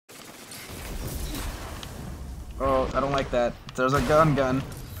I don't like that. There's a gun.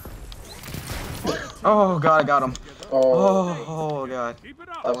 Oh god, I got him. Oh god.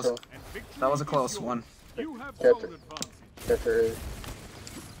 That was a close one. Chapter 8.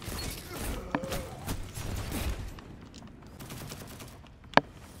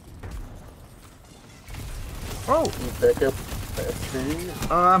 Oh! Back up.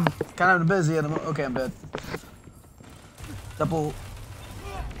 I'm kind of busy at the moment. Okay, I'm dead. Double.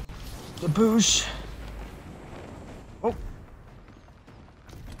 The push. Oh.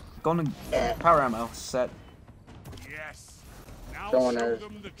 Going to power ammo set. Yes. Now Someone show has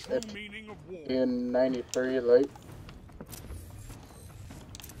them the true meaning of war. in 93 light.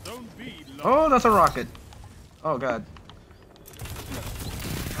 Zone B. Oh, that's a rocket. Oh god.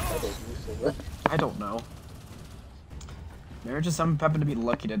 I don't know. Maybe just some happen to be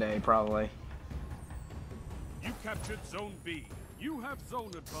lucky today, probably. You captured Zone B. You have zone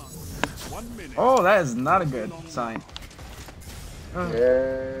advantage. 1 minute. Oh, that is not a good sign.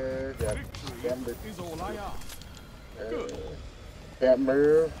 Yeah, Victory is all I ask. Good. Can't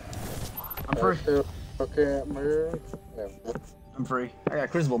move. I'm free. Still can't move. I'm free. I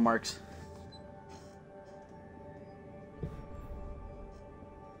got crucible marks.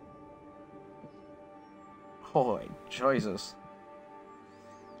 Holy Jesus.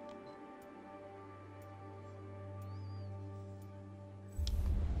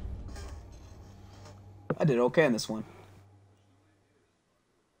 I did okay in this one.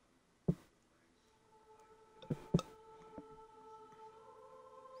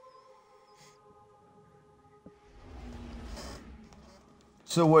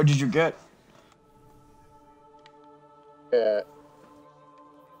 So what did you get? Yeah.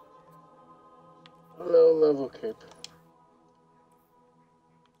 Low level cape.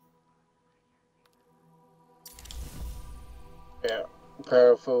 Yeah.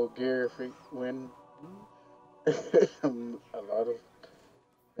 Powerful gear if we win. A lot of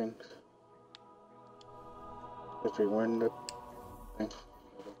things. If we win the thing.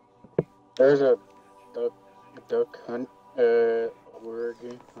 There's a duck hunt horror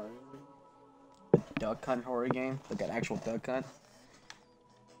game. Duck hunt horror game? Like an actual duck hunt?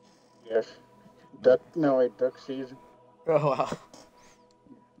 Yes. Duck season. Oh wow.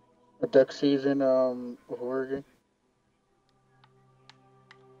 A duck season horror game.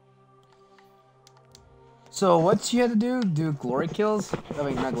 So what you had to do? Do glory kills? I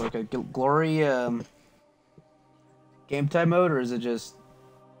mean not glory kills, glory game time mode, or is it just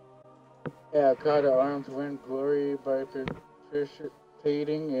Yeah, caught the arms win glory by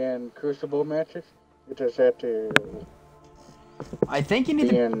participating in crucible matches. You just have to I think you need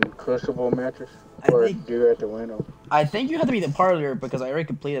be to in crucible matches, or do you have to win them? I think you have to be the parlor because I already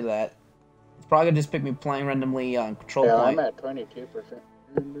completed that. It's probably gonna just pick me playing randomly on control point. I'm at 22%.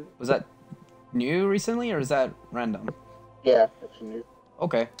 Was that new recently or is that random? Yeah, it's new.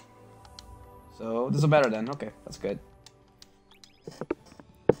 Okay. So this is better then. Okay, that's good.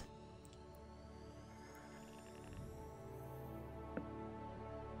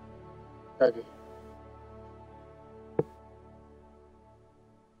 Okay.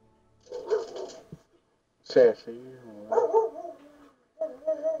 Sassy.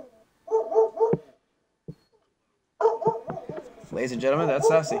 Ladies and gentlemen, that's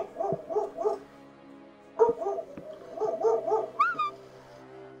Sassy.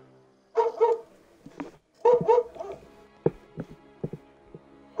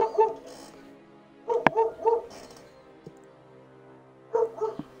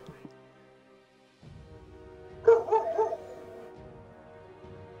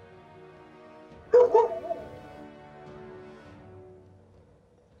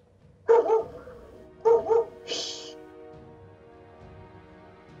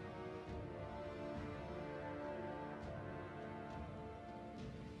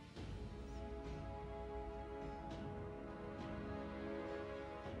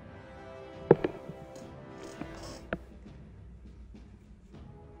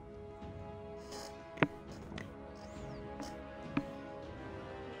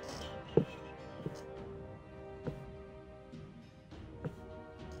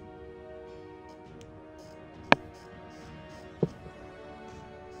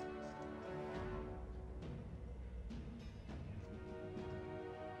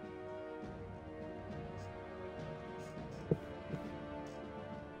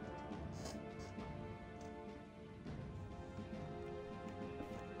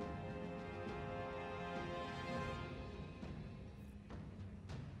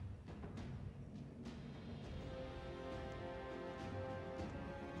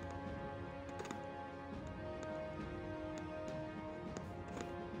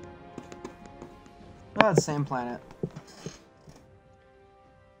 Oh, it's the same planet.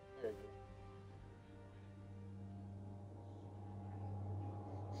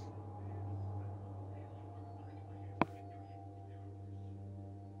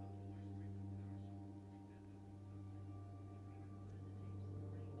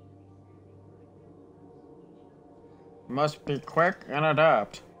 Must be quick and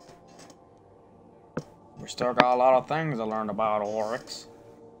adapt. We still got a lot of things to learn about Oryx.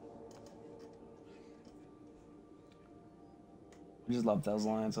 I just love those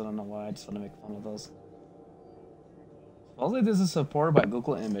lines. I don't know why. I just want to make fun of those. Supposedly this is supported by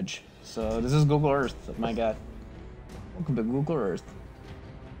Google Image. So this is Google Earth. Oh my god. Welcome to Google Earth.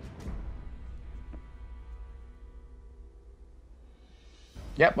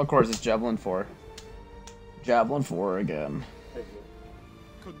 Yep, of course, it's Javelin 4. Javelin 4 again.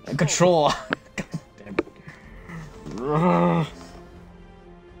 And control! God damn it.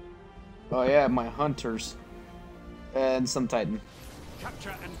 Oh yeah, my hunters. And some Titan.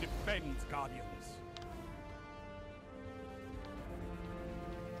 Capture and defend, Guardians.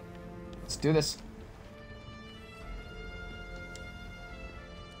 Let's do this.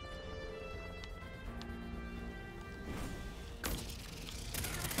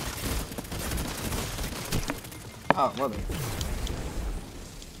 Oh, well then.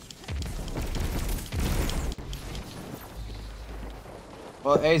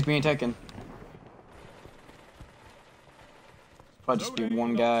 Well, A is being taken. Probably just be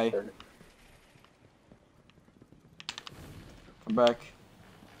one guy. Come back.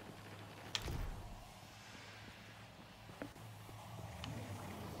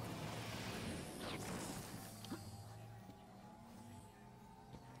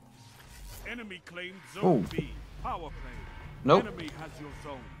 Enemy claimed Zone B. Power play. Nope. Enemy has your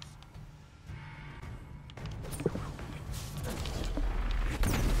zones.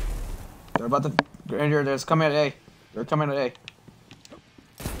 They're about to. They're coming at A. They're coming at A.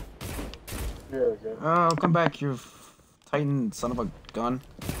 There we go. Oh, come back, you Titan son of a gun.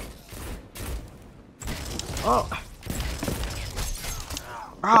 Oh!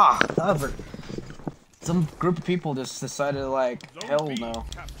 Ah! Some group of people just decided, like, hell no.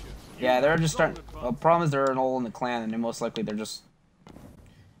 Yeah, they're just starting. The problem is they're all in the clan, and most likely they're just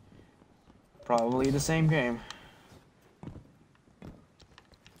probably the same game.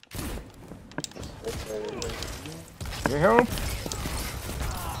 Your help?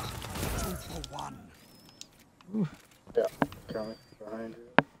 Ooh. Yeah, coming behind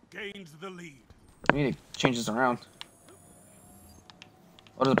you. Gains the lead. We need to change this around.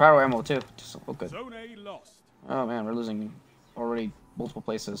 Oh, there's a power ammo too. Just look good. Zone A lost. Oh man, we're losing already multiple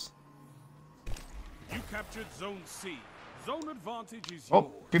places. You captured Zone C. Zone advantage is Oh,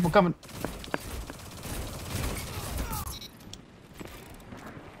 yours. people coming.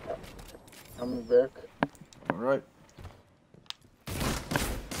 Coming back. Alright.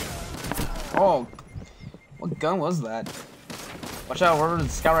 Oh, what gun was that? Watch out, wherever the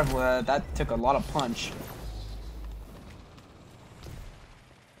scout rifle that took a lot of punch.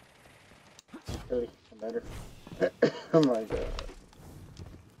 Really, better. Oh my god.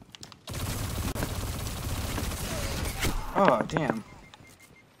 Oh, damn.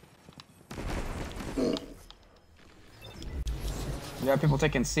 You got people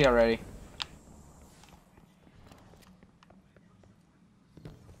taking C already.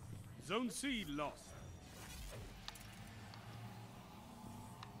 Zone C lost.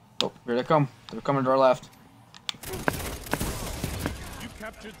 Oh, here they come. They're coming to our left. You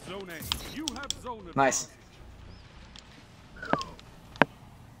captured Zone A. You have zone advantage. Nice.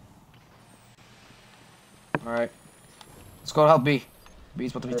 Alright. Let's go help B.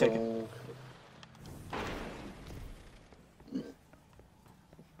 B's about to be taken.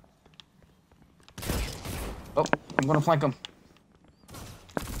 Oh, I'm gonna flank him.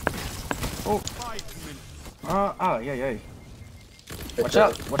 Oh. 5 minutes. Yeah. Watch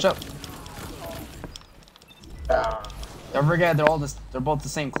out, watch out. Don't forget, they're both the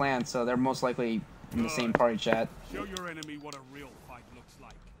same clan, so they're most likely in the same party chat. Show your enemy what a real fight looks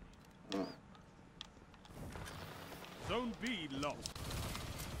like. Zone B lost.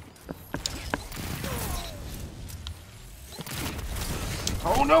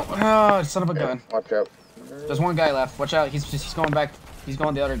 Oh no! Oh, son of a gun. Watch out. There's one guy left. Watch out. He's going back. He's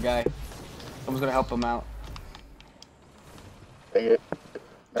going the other guy. Someone's gonna help him out. Dang it.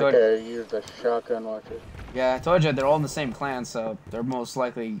 Okay, I used a shotgun, watch it. Yeah, I told you they're all in the same clan, so they're most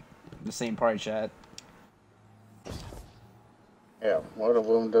likely the same party chat. Yeah, one of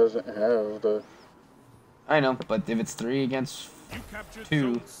them doesn't have the... I know, but if it's 3 against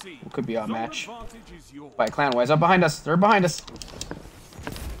 2, it could be a match. By clan wise. Up behind us! They're behind us!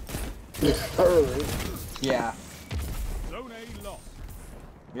 Yeah. Zone A lost.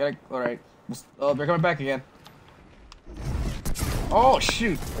 We gotta. Alright. Oh, they're coming back again. Oh,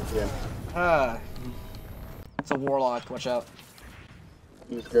 shoot! Again. It's a warlock. Watch out.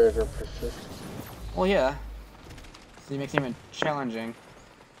 These guys are persistent. Well, yeah. So it makes it even challenging.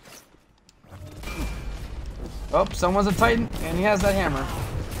 Oh, someone's a Titan, and he has that hammer.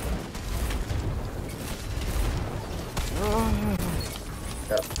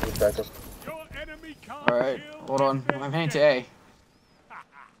 Yeah, he's back up. Your enemy can't Alright, kill hold on. if they're I'm heading to dead.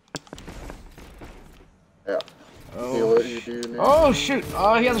 A. Yeah. Oh, See what you do now. oh shoot!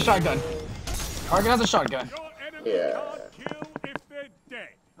 Oh, he has a shotgun. Target has a shotgun. Your enemy Yeah. can't kill if they're dead.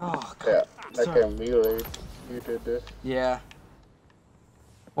 Oh, God. Yeah, I Sorry. can melee. You did this. Yeah.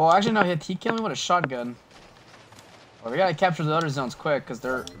 Well, actually, no. He killed me with a shotgun. Well, we gotta capture the other zones quick, cause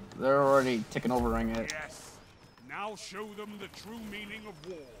they're already taking over ring it. Yes. Now show them the true meaning of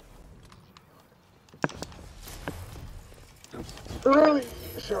war. Really?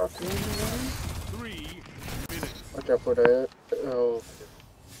 Shotgun. 3 minutes. Watch out for that. Oh.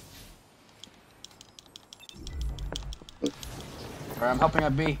 Alright, I'm helping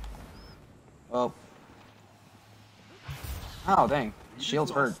at B. Oh. Oh, dang.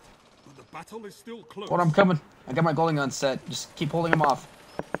 Shield's hurt. But the battle is still close. Hold on, I'm coming. I got my golden gun set. Just keep holding him off.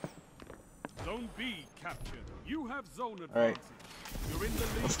 Zone B captured. You have zone advantage. Alright. You're in the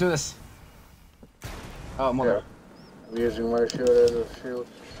lead. Let's do this. Oh, mother. Yeah. I'm using my shield as a shield.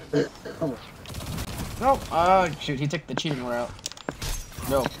 Come on. Nope. Shoot, he took the cheating route.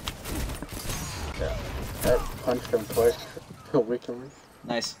 No. Yeah. I punched him twice. Weakened me.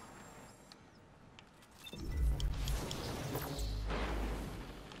 Nice.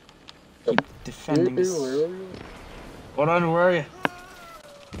 Keep defending this. Where are you? Hold on, where are you?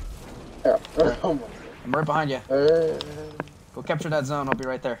 Yeah. Oh my. I'm right behind you. Uh, Go capture that zone. I'll be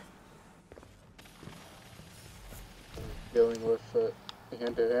right there. dealing with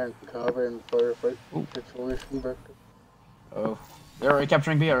hand-to-hand combat and firefight Ooh. situation back there. Oh. They're already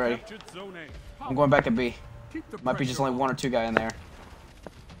capturing B already. Captured zone A. I'm going back to B. Keep the Might be just pressure only on. one or two guy in there.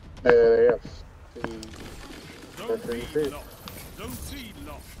 Yeah. Zone B C. lost. Zone C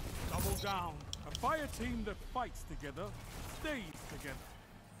lost. Double down. A fire team that fights together stays together.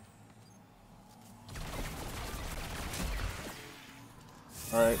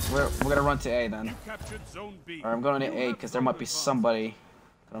 Alright, so we're gonna run to A then. You captured zone B. Alright, I'm going to You A have because there zone might be advantage. somebody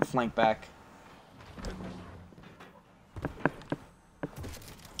gonna flank back.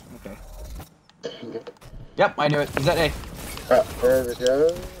 Okay. Dang it. Yep, I knew it. He's at A. There we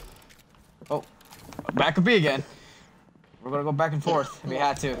go. Oh, back to B again. We're gonna go back and forth if we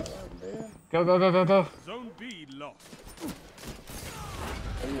had to. Go, go, go, go, go. Zone B lost.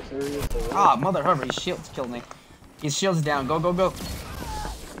 Are you serious? Ah, mother hover, his shields killed me. His shield's down. Go, go, go.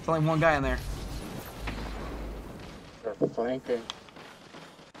 There's only one guy in there. They're flanking.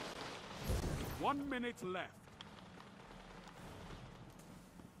 1 minute left.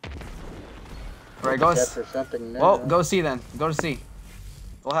 Alright, go. Capture something now. Well, go C then. Go to C.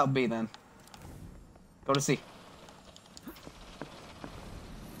 We'll help B then. Go to C.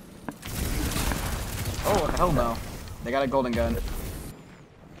 Oh, hell no. They got a golden gun.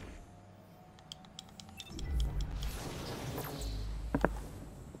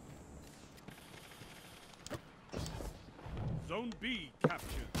 Zone B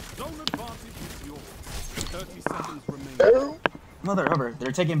captured. Zone advantage is yours. 30 seconds remain. Oh. Mother hover.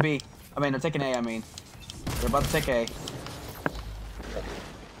 They're taking B. I mean, they're taking A, I mean. They're about to take A.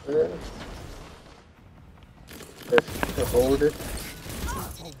 Let's hold it.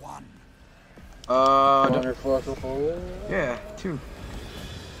 For one. Wonderful hold. Yeah, 2.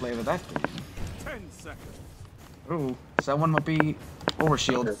 Flavor that game. 10 seconds. Ooh, so that one might be over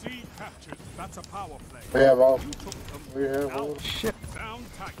shield. C captured. That's a power play. We have all. You took them. We have Now, all. Shit. sound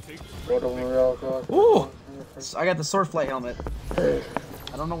tactics. What are we all got? Ooh! So I got the sword flight helmet. I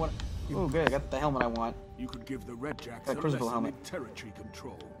don't know what. Ooh, good. I got the helmet I want. You could give the Red Jacks That a Crucible lesson helmet. in territory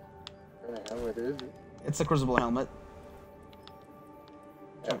control. What the hell it is? It's a Crucible helmet.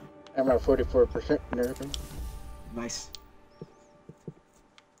 I'm at 44% and everything. Nice.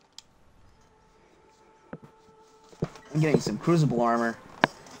 I'm getting some Crucible armor.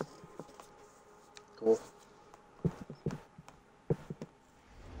 Cool.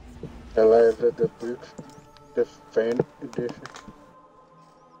 I like the boots. The fan edition.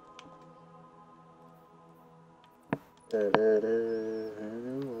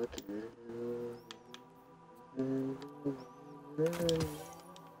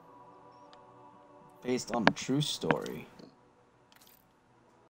 Based on a true story.